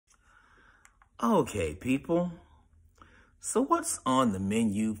Okay, people. So what's on the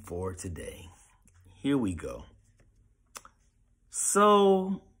menu for today? Here we go.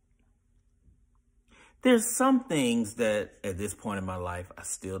 So there's some things that at this point in my life, I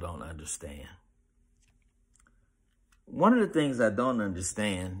still don't understand. One of the things I don't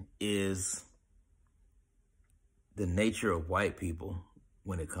understand is the nature of white people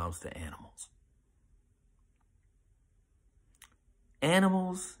when it comes to animals.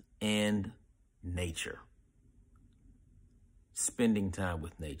 Animals and nature. Spending time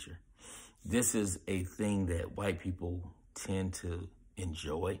with nature. This is a thing that white people tend to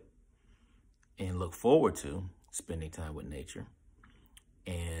enjoy and look forward to, spending time with nature.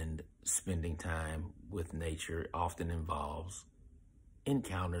 And spending time with nature often involves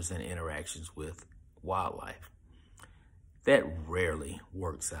encounters and interactions with wildlife. That rarely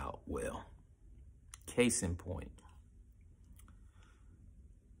works out well. Case in point.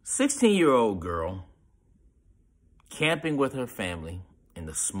 16-year-old girl camping with her family in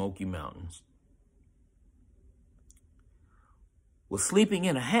the Smoky Mountains was sleeping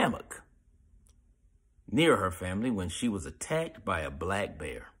in a hammock near her family when she was attacked by a black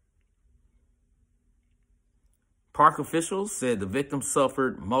bear. Park officials said the victim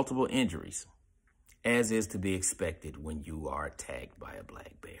suffered multiple injuries, as is to be expected when you are attacked by a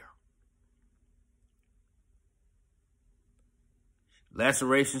black bear.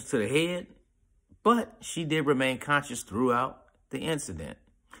 Lacerations to the head, but she did remain conscious throughout the incident.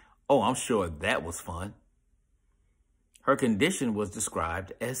 Oh, I'm sure that was fun. Her condition was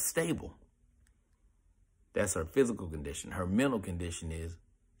described as stable. That's her physical condition. Her mental condition is,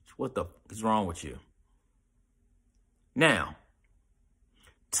 what the f is wrong with you? Now,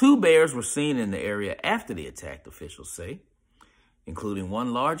 2 bears were seen in the area after the attack, officials say, including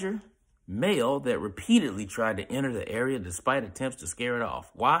one larger male that repeatedly tried to enter the area despite attempts to scare it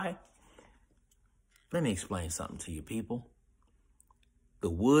off. Why? Let me explain something to you, people.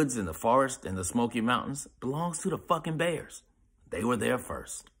 The woods and the forest and the Smoky Mountains belongs to the fucking bears. They were there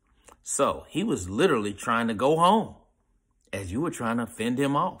first. So he was literally trying to go home as you were trying to fend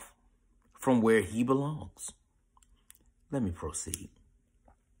him off from where he belongs. Let me proceed.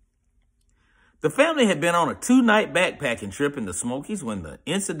 The family had been on a 2-night backpacking trip in the Smokies when the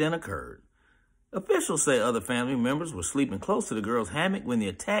incident occurred. Officials say other family members were sleeping close to the girl's hammock when the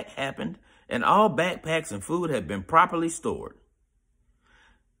attack happened, and all backpacks and food had been properly stored.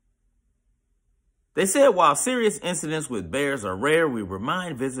 They said while serious incidents with bears are rare, we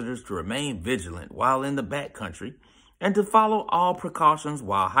remind visitors to remain vigilant while in the backcountry and to follow all precautions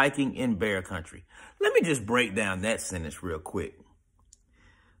while hiking in bear country. Let me just break down that sentence real quick.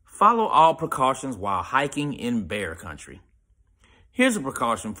 Follow all precautions while hiking in bear country. Here's a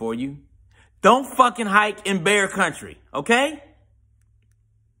precaution for you. Don't fucking hike in bear country, okay?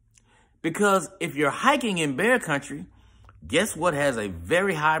 Because if you're hiking in bear country, guess what has a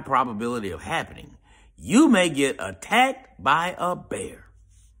very high probability of happening? You may get attacked by a bear.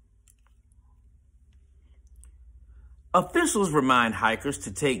 Officials remind hikers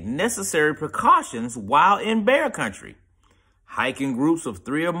to take necessary precautions while in bear country. Hike in groups of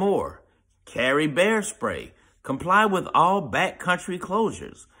 3 or more. Carry bear spray. Comply with all backcountry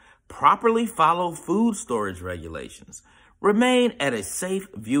closures. Properly follow food storage regulations. Remain at a safe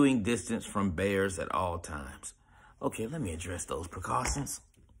viewing distance from bears at all times. Okay, let me address those precautions.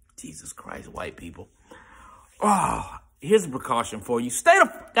 Jesus Christ, white people. Oh, here's a precaution for you. Stay the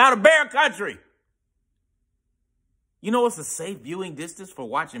fuck out of bear country. You know what's a safe viewing distance for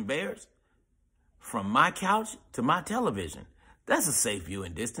watching bears? From my couch to my television. That's a safe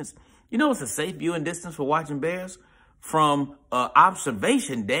viewing distance. You know what's a safe viewing distance for watching bears? From an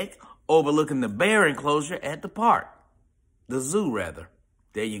observation deck overlooking the bear enclosure at the park. The zoo, rather.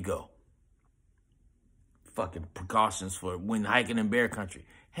 There you go. Fucking precautions for when hiking in bear country.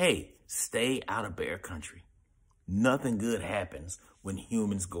 Hey, stay out of bear country. Nothing good happens when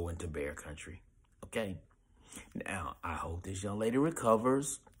humans go into bear country. Okay? Now, I hope this young lady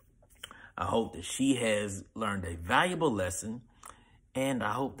recovers. I hope that she has learned a valuable lesson. And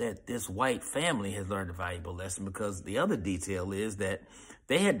I hope that this white family has learned a valuable lesson, because the other detail is that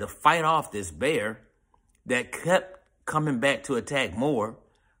they had to fight off this bear that kept coming back to attack more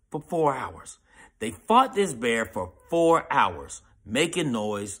for 4 hours. They fought this bear for 4 hours, making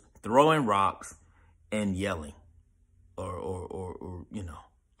noise, throwing rocks, and yelling. Or you know,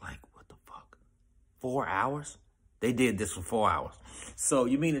 like, what the fuck? 4 hours? They did this for 4 hours. So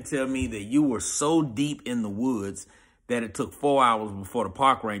you mean to tell me that you were so deep in the woods that it took 4 hours before the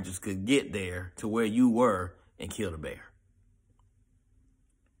park rangers could get there to where you were and kill the bear?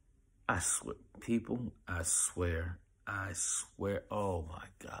 I swear, people, I swear, oh my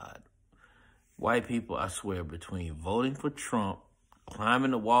God. White people, I swear, between voting for Trump,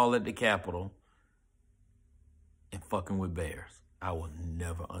 climbing the wall at the Capitol, and fucking with bears, I will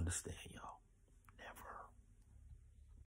never understand y'all.